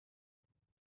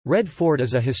Red Fort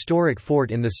is a historic fort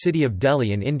in the city of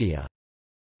Delhi in India.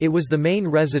 It was the main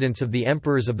residence of the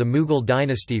emperors of the Mughal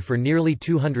dynasty for nearly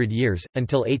 200 years,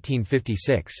 until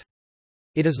 1856.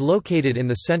 It is located in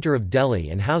the centre of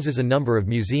Delhi and houses a number of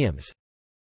museums.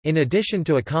 In addition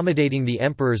to accommodating the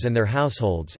emperors and their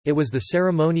households, it was the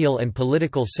ceremonial and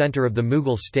political centre of the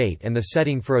Mughal state and the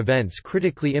setting for events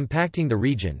critically impacting the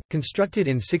region. Constructed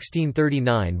in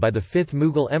 1639 by the 5th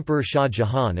Mughal Emperor Shah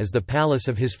Jahan as the palace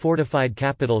of his fortified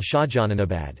capital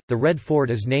Shahjahanabad, the Red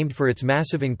Fort is named for its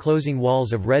massive enclosing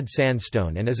walls of red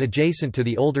sandstone and is adjacent to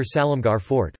the older Salimgarh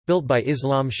Fort, built by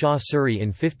Islam Shah Suri in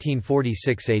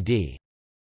 1546 AD.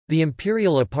 The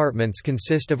imperial apartments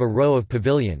consist of a row of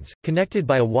pavilions, connected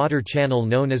by a water channel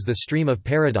known as the Stream of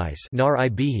Paradise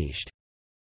Nahr-i-Bihisht.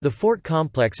 The fort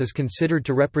complex is considered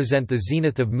to represent the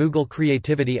zenith of Mughal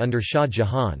creativity under Shah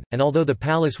Jahan, and although the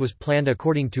palace was planned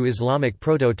according to Islamic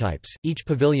prototypes, each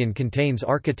pavilion contains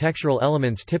architectural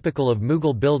elements typical of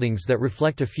Mughal buildings that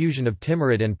reflect a fusion of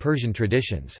Timurid and Persian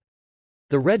traditions.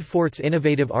 The Red Fort's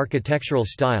innovative architectural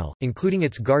style, including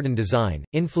its garden design,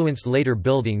 influenced later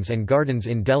buildings and gardens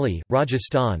in Delhi,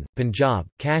 Rajasthan, Punjab,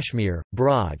 Kashmir,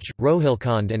 Braj,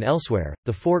 Rohilkhand, and elsewhere.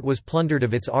 The fort was plundered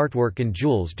of its artwork and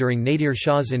jewels during Nadir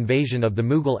Shah's invasion of the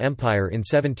Mughal Empire in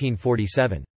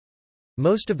 1747.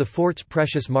 Most of the fort's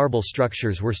precious marble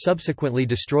structures were subsequently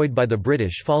destroyed by the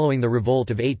British following the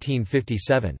revolt of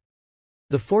 1857.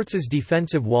 The fort's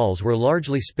defensive walls were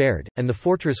largely spared, and the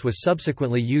fortress was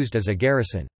subsequently used as a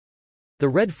garrison. The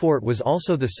Red Fort was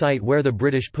also the site where the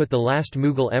British put the last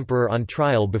Mughal emperor on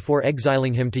trial before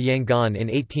exiling him to Yangon in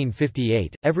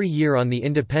 1858. Every year on the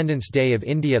Independence Day of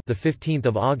India, the 15th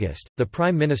of August, the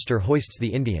Prime Minister hoists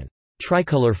the Indian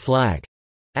tricolour flag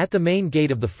at the main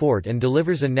gate of the fort and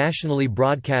delivers a nationally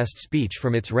broadcast speech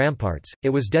from its ramparts. It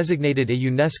was designated a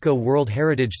UNESCO World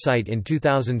Heritage Site in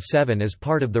 2007 as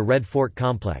part of the Red Fort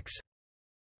complex.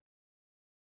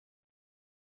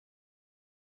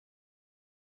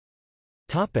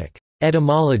 Topic: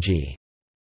 Etymology.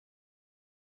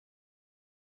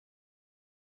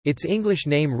 Its English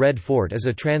name Red Fort is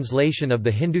a translation of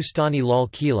the Hindustani Lal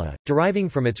Qila, deriving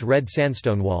from its red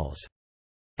sandstone walls.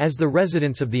 As the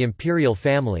residence of the imperial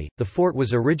family, the fort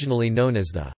was originally known as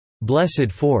the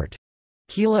Blessed Fort,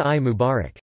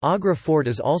 Qila-i-Mubarak. Agra Fort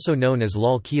is also known as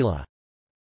Lal Qila.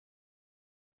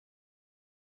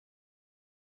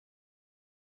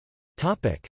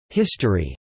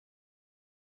 History.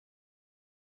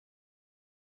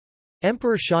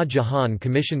 Emperor Shah Jahan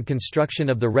commissioned construction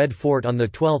of the Red Fort on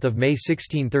 12 May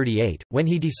 1638, when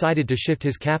he decided to shift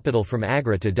his capital from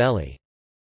Agra to Delhi.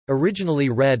 Originally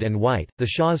red and white, the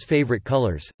Shah's favourite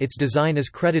colours, its design is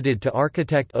credited to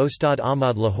architect Ustad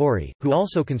Ahmad Lahori, who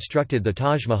also constructed the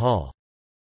Taj Mahal.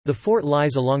 The fort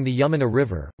lies along the Yamuna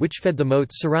River, which fed the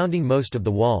moats surrounding most of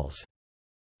the walls.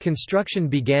 Construction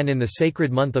began in the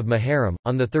sacred month of Muharram,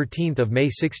 on 13 May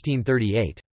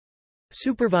 1638.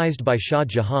 Supervised by Shah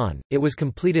Jahan, it was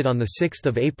completed on 6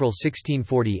 April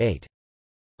 1648.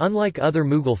 Unlike other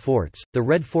Mughal forts, the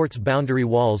Red Fort's boundary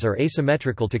walls are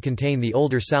asymmetrical to contain the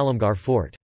older Salimgarh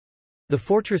fort. The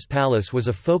fortress palace was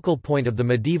a focal point of the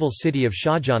medieval city of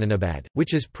Shahjahanabad,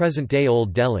 which is present-day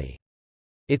Old Delhi.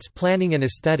 Its planning and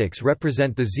aesthetics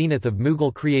represent the zenith of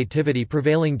Mughal creativity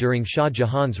prevailing during Shah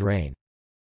Jahan's reign.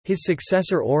 His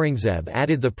successor Aurangzeb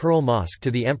added the Pearl Mosque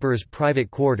to the emperor's private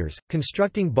quarters,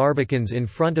 constructing barbicans in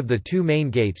front of the two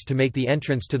main gates to make the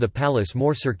entrance to the palace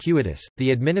more circuitous. The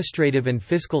administrative and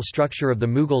fiscal structure of the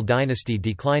Mughal dynasty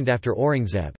declined after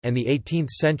Aurangzeb, and the 18th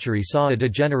century saw a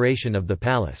degeneration of the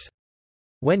palace.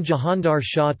 When Jahandar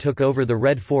Shah took over the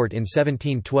Red Fort in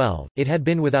 1712, it had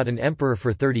been without an emperor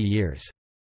for 30 years.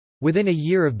 Within a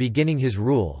year of beginning his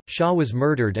rule, Shah was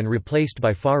murdered and replaced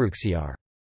by Farrukhsiyar.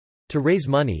 To raise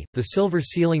money, the silver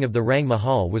ceiling of the Rang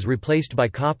Mahal was replaced by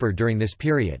copper during this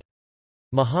period.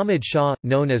 Muhammad Shah,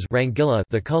 known as Rangila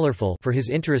the Colorful for his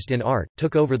interest in art,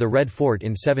 took over the Red Fort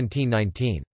in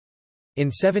 1719. In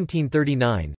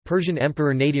 1739, Persian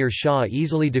Emperor Nadir Shah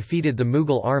easily defeated the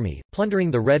Mughal army, plundering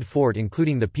the Red Fort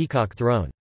including the Peacock Throne.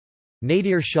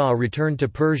 Nadir Shah returned to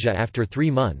Persia after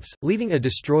 3 months, leaving a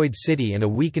destroyed city and a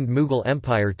weakened Mughal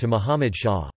empire to Muhammad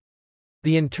Shah.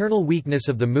 The internal weakness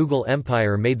of the Mughal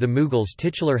Empire made the Mughals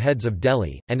titular heads of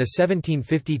Delhi, and a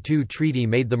 1752 treaty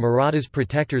made the Marathas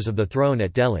protectors of the throne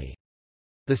at Delhi.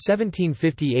 The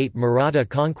 1758 Maratha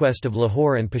conquest of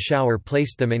Lahore and Peshawar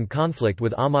placed them in conflict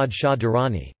with Ahmad Shah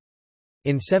Durrani.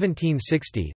 In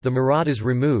 1760, the Marathas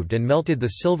removed and melted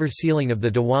the silver ceiling of the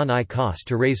Diwan-i-Khas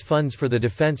to raise funds for the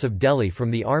defence of Delhi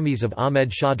from the armies of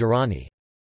Ahmed Shah Durrani.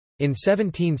 In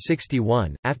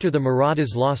 1761, after the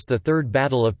Marathas lost the Third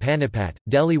Battle of Panipat,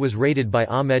 Delhi was raided by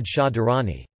Ahmed Shah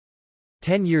Durrani.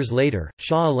 10 years later,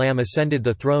 Shah Alam ascended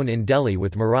the throne in Delhi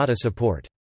with Maratha support.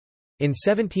 In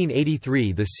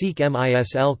 1783 the Sikh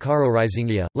Misl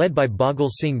Kharorisingya, led by Baghal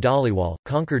Singh Dhaliwal,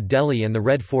 conquered Delhi and the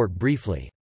Red Fort briefly.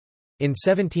 In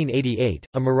 1788,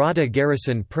 a Maratha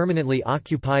garrison permanently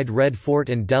occupied Red Fort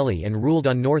and Delhi and ruled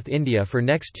on North India for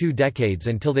next 2 decades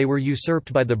until they were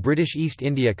usurped by the British East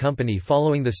India Company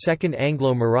following the Second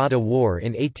Anglo-Maratha War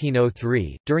in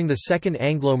 1803. During the Second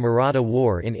Anglo-Maratha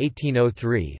War in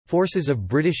 1803, forces of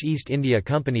British East India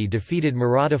Company defeated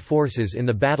Maratha forces in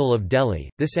the Battle of Delhi.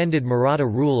 This ended Maratha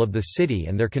rule of the city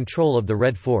and their control of the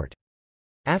Red Fort.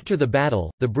 After the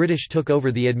battle, the British took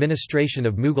over the administration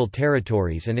of Mughal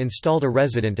territories and installed a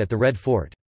resident at the Red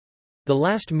Fort. The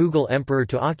last Mughal emperor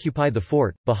to occupy the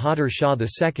fort, Bahadur Shah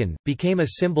II, became a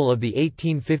symbol of the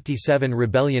 1857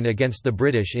 rebellion against the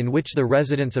British in which the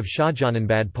residents of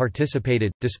Shahjahanabad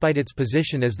participated. Despite its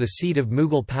position as the seat of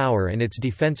Mughal power and its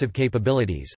defensive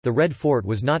capabilities, the Red Fort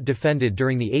was not defended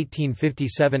during the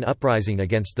 1857 uprising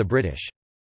against the British.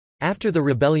 After the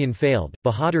rebellion failed,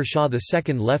 Bahadur Shah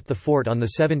II left the fort on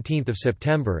 17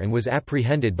 September and was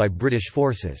apprehended by British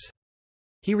forces.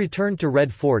 He returned to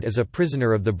Red Fort as a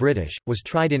prisoner of the British, was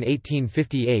tried in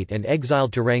 1858 and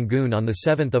exiled to Rangoon on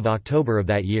 7 October of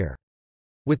that year.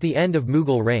 With the end of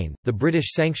Mughal reign, the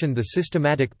British sanctioned the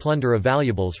systematic plunder of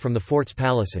valuables from the fort's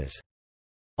palaces.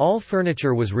 All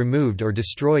furniture was removed or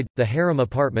destroyed, the harem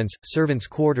apartments, servants'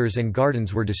 quarters and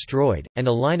gardens were destroyed, and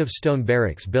a line of stone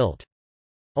barracks built.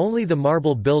 Only the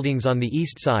marble buildings on the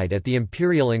east side at the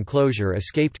imperial enclosure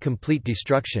escaped complete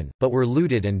destruction, but were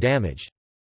looted and damaged.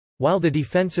 While the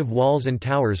defensive walls and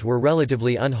towers were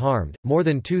relatively unharmed, more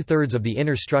than 2/3 of the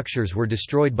inner structures were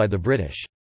destroyed by the British.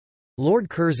 Lord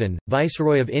Curzon,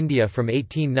 Viceroy of India from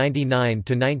 1899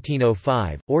 to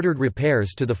 1905, ordered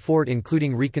repairs to the fort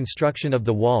including reconstruction of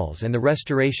the walls and the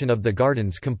restoration of the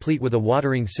gardens complete with a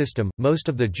watering system. Most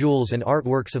of the jewels and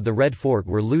artworks of the Red Fort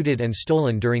were looted and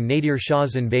stolen during Nadir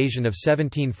Shah's invasion of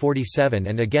 1747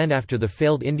 and again after the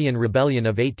failed Indian Rebellion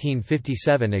of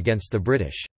 1857 against the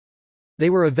British. They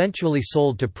were eventually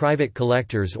sold to private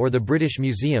collectors or the British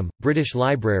Museum, British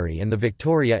Library and the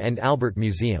Victoria and Albert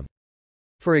Museum.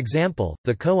 For example,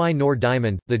 the Koh-i-Noor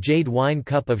diamond, the jade wine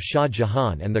cup of Shah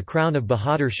Jahan and the crown of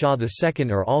Bahadur Shah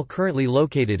II are all currently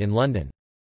located in London.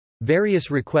 Various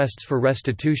requests for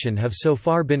restitution have so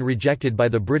far been rejected by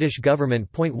the British government.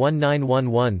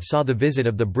 1911 saw the visit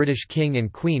of the British King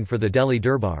and Queen for the Delhi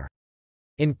Durbar.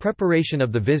 In preparation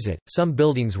of the visit, some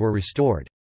buildings were restored.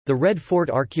 The Red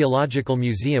Fort Archaeological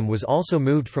Museum was also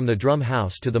moved from the Drum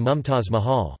House to the Mumtaz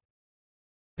Mahal.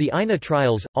 The Aina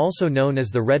trials, also known as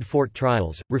the Red Fort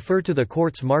trials, refer to the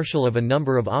courts-martial of a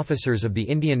number of officers of the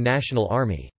Indian National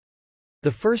Army. The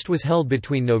first was held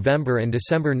between November and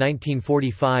December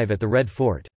 1945 at the Red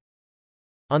Fort.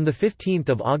 On 15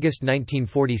 August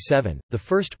 1947, the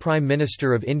first Prime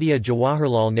Minister of India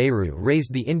Jawaharlal Nehru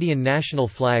raised the Indian national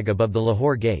flag above the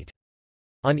Lahore Gate.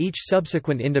 On each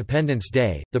subsequent Independence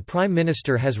Day, the Prime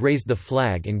Minister has raised the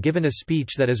flag and given a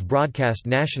speech that is broadcast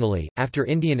nationally. After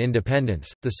Indian independence,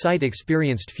 the site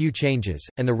experienced few changes,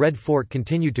 and the Red Fort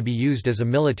continued to be used as a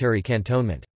military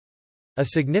cantonment. A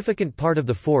significant part of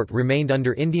the fort remained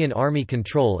under Indian Army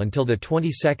control until the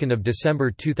 22nd of December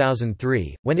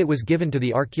 2003, when it was given to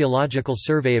the Archaeological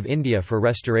Survey of India for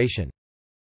restoration.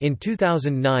 In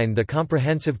 2009 the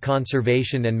Comprehensive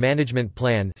Conservation and Management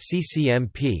Plan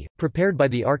 (CCMP), prepared by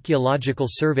the Archaeological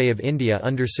Survey of India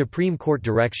under Supreme Court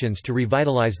directions to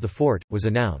revitalise the fort, was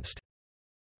announced.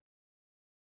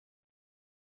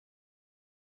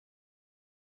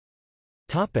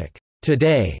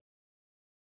 Today.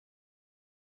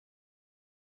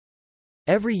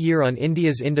 Every year on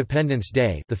India's Independence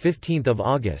Day, the 15th of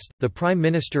August, the Prime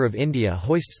Minister of India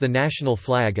hoists the national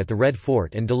flag at the Red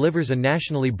Fort and delivers a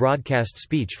nationally broadcast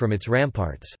speech from its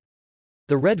ramparts.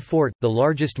 The Red Fort, the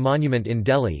largest monument in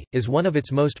Delhi, is one of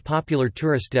its most popular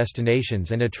tourist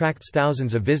destinations and attracts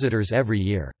thousands of visitors every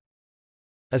year.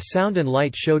 A sound and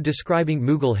light show describing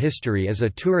Mughal history is a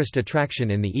tourist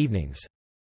attraction in the evenings.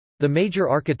 The major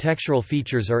architectural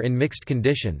features are in mixed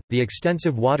condition, the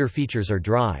extensive water features are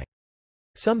dry.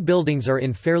 Some buildings are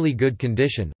in fairly good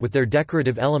condition, with their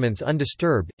decorative elements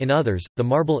undisturbed, in others, the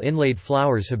marble inlaid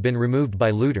flowers have been removed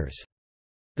by looters.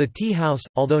 The tea house,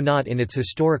 although not in its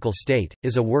historical state,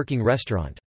 is a working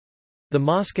restaurant. The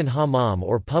mosque and hammam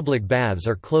or public baths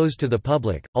are closed to the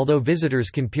public, although visitors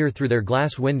can peer through their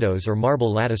glass windows or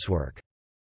marble latticework.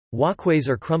 Walkways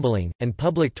are crumbling, and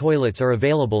public toilets are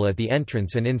available at the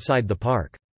entrance and inside the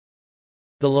park.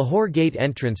 The Lahori Gate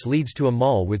entrance leads to a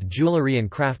mall with jewellery and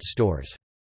craft stores.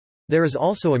 There is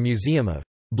also a museum of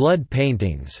blood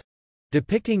paintings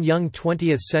depicting young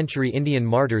 20th-century Indian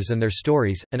martyrs and their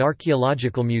stories, an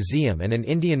archaeological museum and an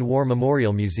Indian War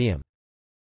Memorial Museum.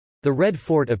 The Red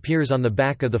Fort appears on the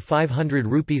back of the 500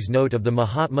 rupees note of the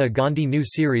Mahatma Gandhi New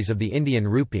series of the Indian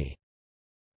rupee.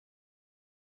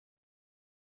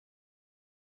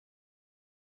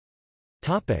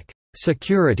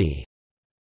 Security.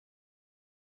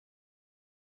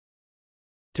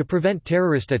 To prevent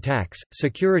terrorist attacks,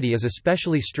 security is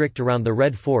especially strict around the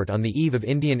Red Fort on the eve of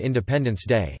Indian Independence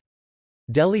Day.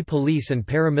 Delhi police and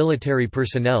paramilitary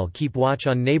personnel keep watch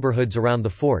on neighbourhoods around the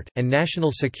fort, and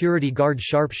National Security Guard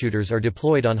sharpshooters are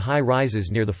deployed on high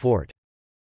rises near the fort.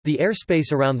 The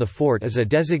airspace around the fort is a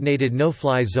designated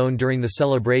no-fly zone during the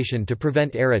celebration to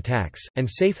prevent air attacks, and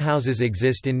safe houses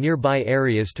exist in nearby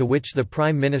areas to which the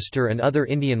Prime Minister and other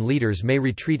Indian leaders may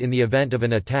retreat in the event of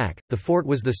an attack. The fort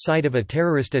was the site of a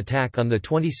terrorist attack on the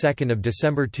 22nd of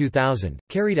December 2000,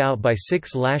 carried out by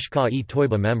 6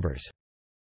 Lashkar-e-Toiba members.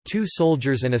 2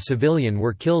 soldiers and a civilian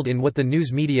were killed in what the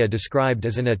news media described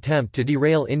as an attempt to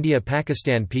derail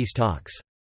India-Pakistan peace talks.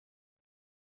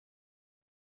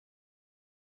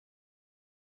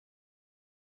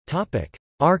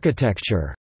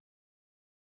 Architecture.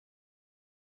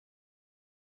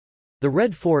 The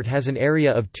Red Fort has an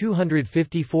area of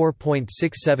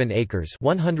 254.67 acres,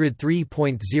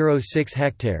 103.06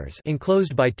 hectares,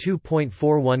 enclosed by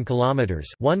 2.41 kilometers,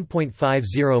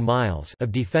 1.50 miles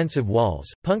of defensive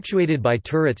walls, punctuated by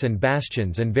turrets and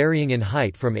bastions and varying in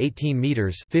height from 18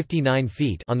 meters, 59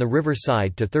 feet on the river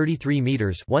side to 33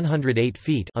 meters, 108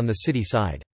 feet on the city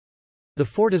side. The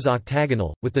fort is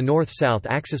octagonal, with the north-south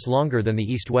axis longer than the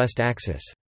east-west axis.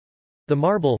 The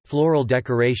marble, floral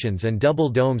decorations and double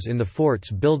domes in the fort's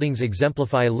buildings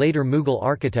exemplify later Mughal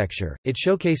architecture. It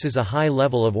showcases a high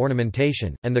level of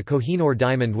ornamentation, and the Kohinoor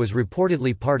diamond was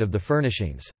reportedly part of the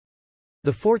furnishings.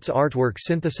 The fort's artwork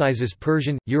synthesizes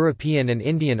Persian, European and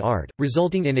Indian art,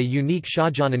 resulting in a unique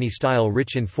Shahjahanani style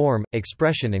rich in form,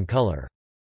 expression and color.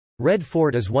 Red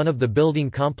Fort is one of the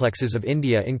building complexes of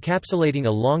India encapsulating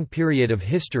a long period of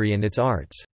history and its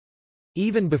arts.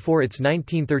 Even before its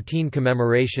 1913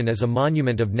 commemoration as a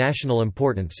monument of national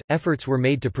importance, efforts were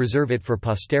made to preserve it for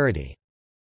posterity.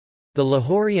 The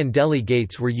Lahori and Delhi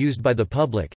gates were used by the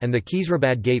public, and the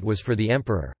Khizrabad gate was for the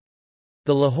emperor.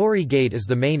 The Lahori Gate is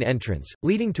the main entrance,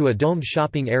 leading to a domed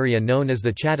shopping area known as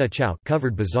the Chhatta Chowk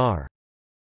covered bazaar.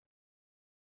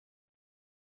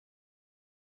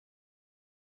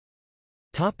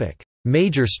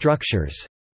 Major structures.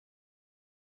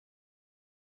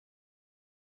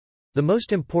 The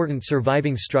most important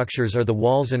surviving structures are the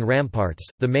walls and ramparts,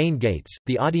 the main gates,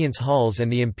 the audience halls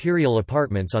and the imperial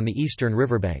apartments on the eastern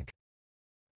riverbank.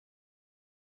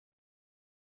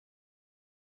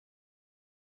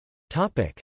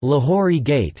 Lahori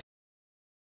Gate.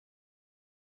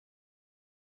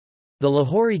 The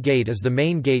Lahori Gate is the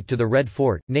main gate to the Red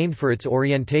Fort, named for its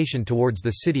orientation towards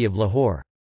the city of Lahore.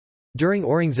 During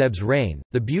Aurangzeb's reign,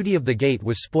 the beauty of the gate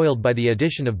was spoiled by the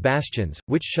addition of bastions,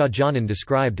 which Shah Jahan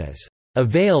described as a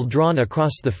veil drawn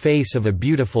across the face of a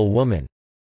beautiful woman.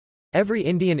 Every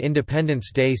Indian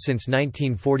Independence Day since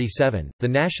 1947, the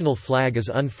national flag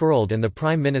is unfurled and the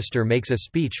Prime Minister makes a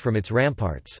speech from its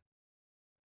ramparts.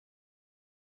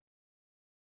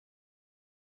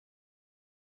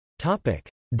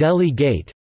 Delhi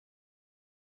Gate.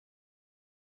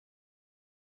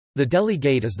 The Delhi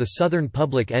Gate is the southern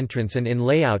public entrance and in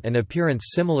layout and appearance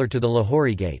similar to the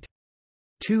Lahori Gate.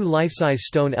 2 life-size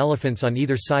stone elephants on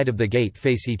either side of the gate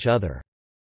face each other.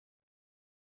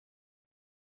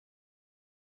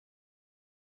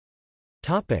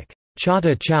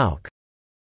 Chhatta Chowk.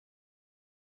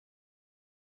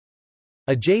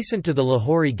 Adjacent to the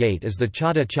Lahori Gate is the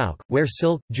Chhatta Chowk, where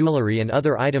silk, jewellery and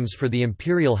other items for the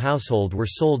imperial household were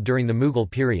sold during the Mughal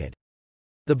period.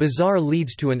 The bazaar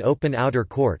leads to an open outer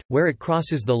court, where it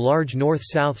crosses the large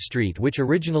north-south street which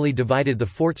originally divided the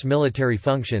fort's military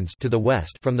functions to the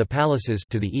west from the palaces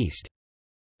to the east.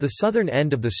 The southern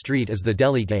end of the street is the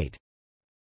Delhi Gate.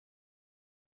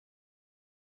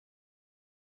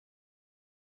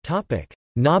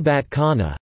 Naubat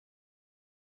Khana.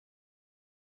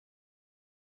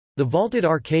 The vaulted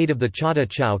arcade of the Chhatta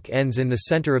Chowk ends in the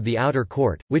center of the outer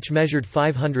court, which measured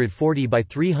 540 by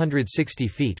 360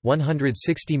 feet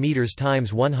 160 meters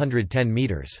times 110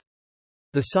 meters.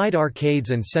 The side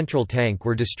arcades and central tank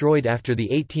were destroyed after the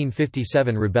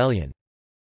 1857 rebellion.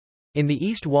 In the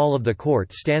east wall of the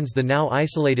court stands the now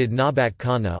isolated Naubat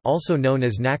Khana, also known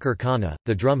as Nahr Khana,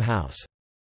 the drum house.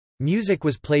 Music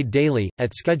was played daily,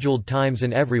 at scheduled times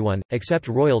and everyone, except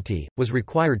royalty, was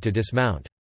required to dismount.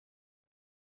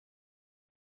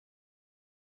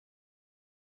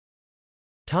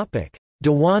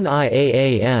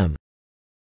 Diwan-i-Aam.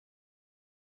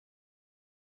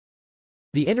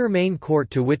 The inner main court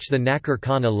to which the Naubat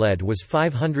Khana led was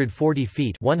 540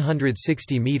 feet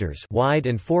 160 meters wide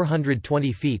and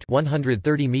 420 feet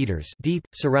 130 meters deep,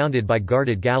 surrounded by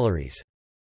guarded galleries.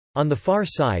 On the far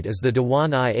side is the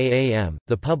Diwan-i-Aam,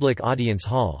 the public audience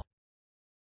hall.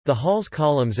 The hall's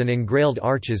columns and engrailed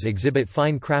arches exhibit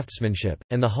fine craftsmanship,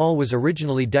 and the hall was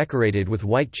originally decorated with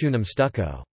white chunam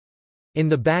stucco. In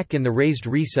the back in the raised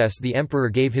recess the emperor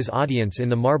gave his audience in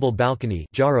the marble balcony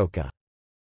jaroka.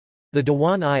 The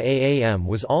Diwan-i-Aam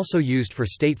was also used for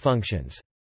state functions.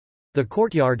 The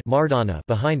courtyard Mardana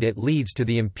behind it leads to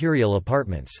the imperial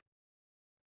apartments.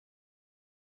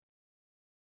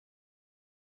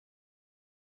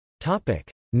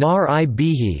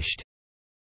 Nahr-i-Bihisht.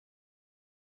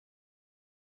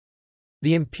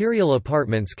 The imperial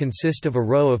apartments consist of a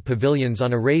row of pavilions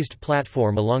on a raised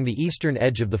platform along the eastern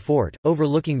edge of the fort,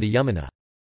 overlooking the Yamuna.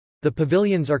 The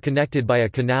pavilions are connected by a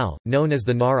canal, known as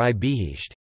the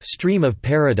Nahr-i-Bihisht, stream of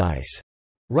paradise,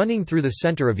 running through the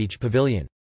center of each pavilion.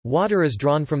 Water is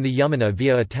drawn from the Yamuna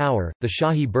via a tower, the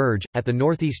Shahi Burj, at the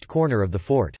northeast corner of the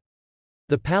fort.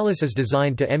 The palace is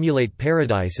designed to emulate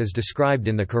paradise as described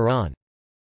in the Quran.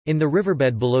 In the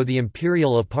riverbed below the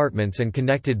imperial apartments and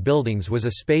connected buildings was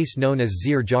a space known as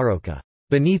Zir Jaroka,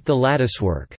 beneath the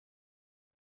latticework.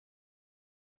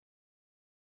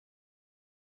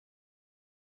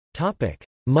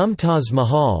 Mumtaz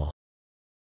Mahal.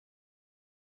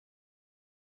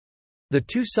 The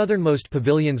two southernmost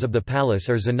pavilions of the palace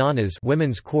are zananas,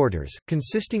 women's quarters,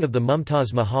 consisting of the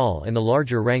Mumtaz Mahal and the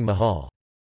larger Rang Mahal.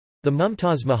 The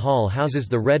Mumtaz Mahal houses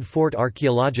the Red Fort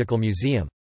Archaeological Museum.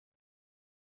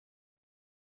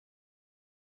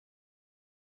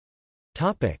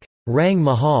 Rang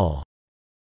Mahal.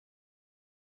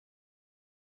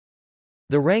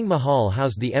 The Rang Mahal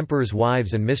housed the emperor's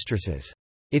wives and mistresses.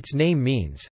 Its name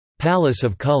means, "Palace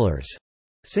of Colors,"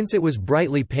 since it was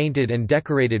brightly painted and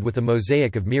decorated with a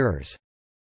mosaic of mirrors.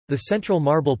 The central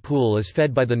marble pool is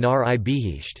fed by the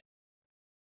Nahr-i-Bihisht.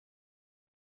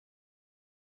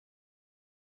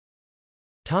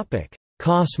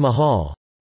 Khas Mahal.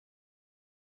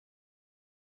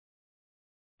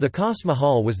 The Khas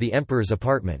Mahal was the emperor's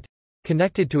apartment.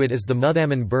 Connected to it is the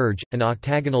Muthaman Burj, an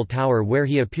octagonal tower where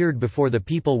he appeared before the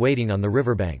people waiting on the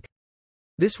riverbank.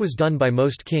 This was done by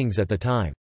most kings at the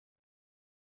time.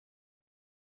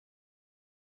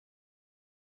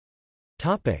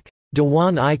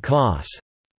 Diwan-i-Khas.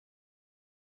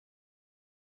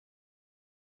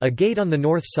 A gate on the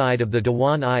north side of the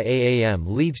Diwan-i-Aam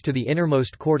leads to the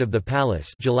innermost court of the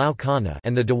palace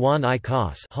and the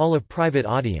Diwan-i-Khas hall of private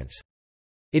audience.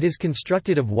 It is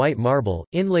constructed of white marble,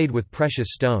 inlaid with precious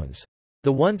stones.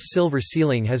 The once silver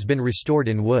ceiling has been restored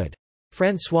in wood.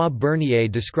 François Bernier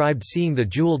described seeing the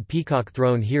jeweled peacock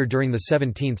throne here during the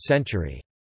 17th century.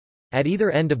 At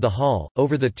either end of the hall,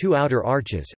 over the two outer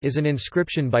arches, is an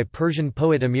inscription by Persian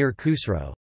poet Amir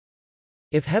Khusro.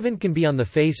 If heaven can be on the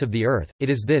face of the earth, it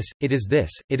is this, it is this,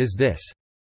 it is this.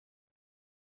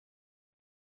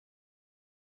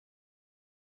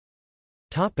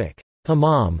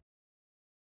 Hammam.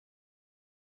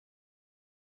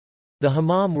 The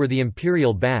hammam were the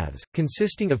imperial baths,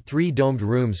 consisting of three domed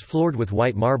rooms floored with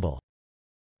white marble.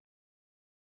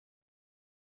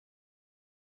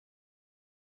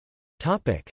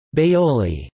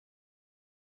 Baoli.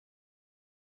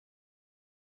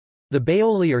 The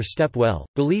Baoli or stepwell,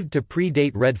 believed to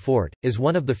predate Red Fort, is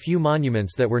one of the few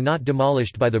monuments that were not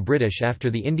demolished by the British after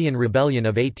the Indian Rebellion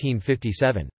of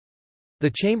 1857.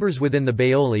 The chambers within the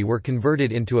Baoli were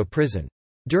converted into a prison.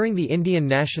 During the Indian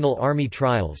National Army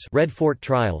trials, Red Fort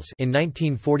trials in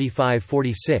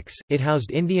 1945–46, it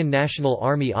housed Indian National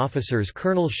Army officers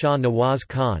Colonel Shah Nawaz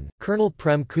Khan, Colonel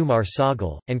Prem Kumar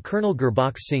Sahgal, and Colonel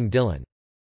Gurbaksh Singh Dhillon.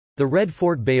 The Red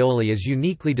Fort Baoli is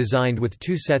uniquely designed with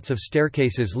two sets of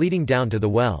staircases leading down to the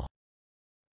well.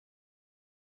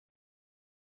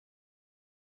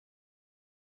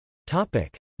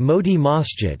 Moti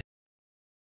Masjid.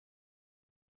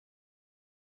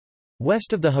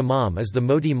 West of the hammam is the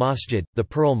Moti Masjid, the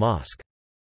Pearl Mosque.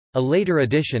 A later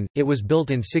addition, it was built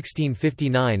in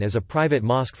 1659 as a private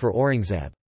mosque for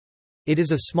Aurangzeb. It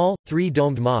is a small,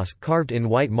 three-domed mosque carved in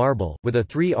white marble, with a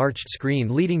three-arched screen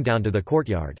leading down to the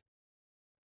courtyard.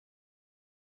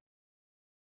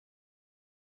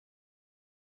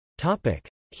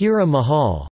 Hira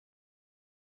Mahal.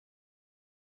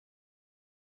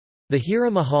 The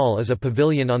Hira Mahal is a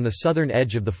pavilion on the southern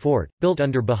edge of the fort, built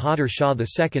under Bahadur Shah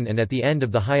II and at the end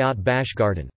of the Hayat Bakhsh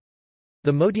garden.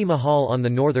 The Moti Mahal on the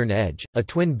northern edge, a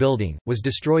twin building, was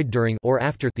destroyed during or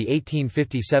after the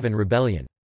 1857 rebellion.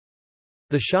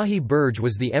 The Shahi Burj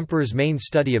was the emperor's main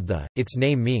study of its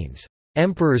name means,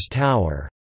 "Emperor's Tower",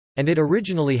 And it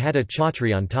originally had a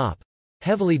chhatri on top.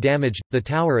 Heavily damaged, the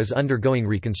tower is undergoing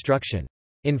reconstruction.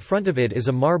 In front of it is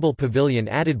a marble pavilion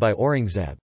added by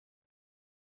Aurangzeb.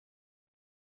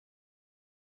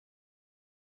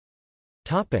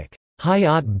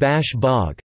 Hayat Bakhsh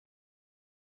Bagh.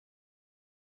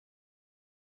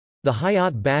 The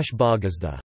Hayat Bakhsh Bagh is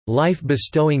the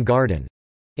life-bestowing garden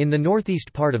in the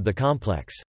northeast part of the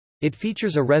complex. It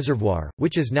features a reservoir,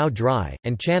 which is now dry,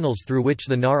 and channels through which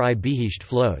the Nahr-i-Bihisht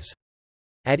flows.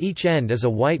 At each end is a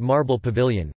white marble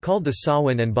pavilion, called the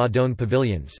Sawan and Bhadon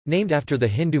pavilions, named after the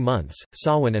Hindu months,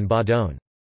 Sawan and Bhadon.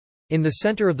 In the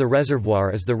center of the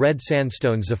reservoir is the red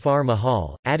sandstone Zafar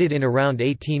Mahal, added in around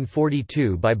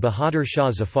 1842 by Bahadur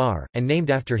Shah Zafar, and named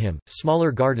after him.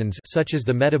 Smaller gardens such as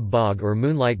the Mehtab Bagh or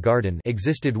Moonlight Garden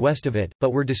existed west of it,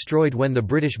 but were destroyed when the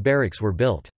British barracks were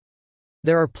built.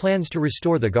 There are plans to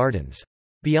restore the gardens.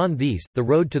 Beyond these, the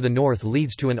road to the north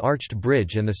leads to an arched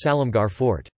bridge and the Salamgarh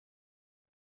fort.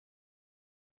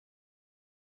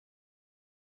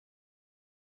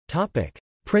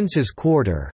 Prince's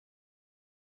Quarter.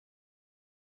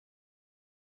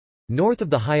 North of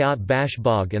the Hayat Bakhsh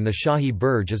Bagh and the Shahi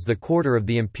Burj is the quarter of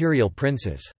the imperial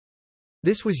princes.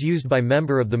 This was used by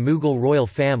member of the Mughal royal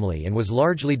family and was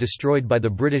largely destroyed by the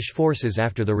British forces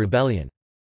after the rebellion.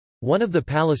 One of the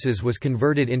palaces was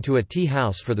converted into a tea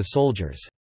house for the soldiers.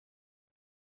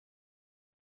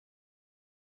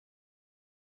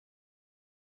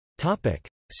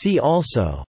 See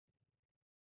also: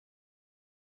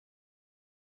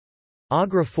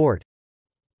 Agra Fort,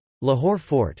 Lahore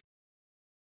Fort.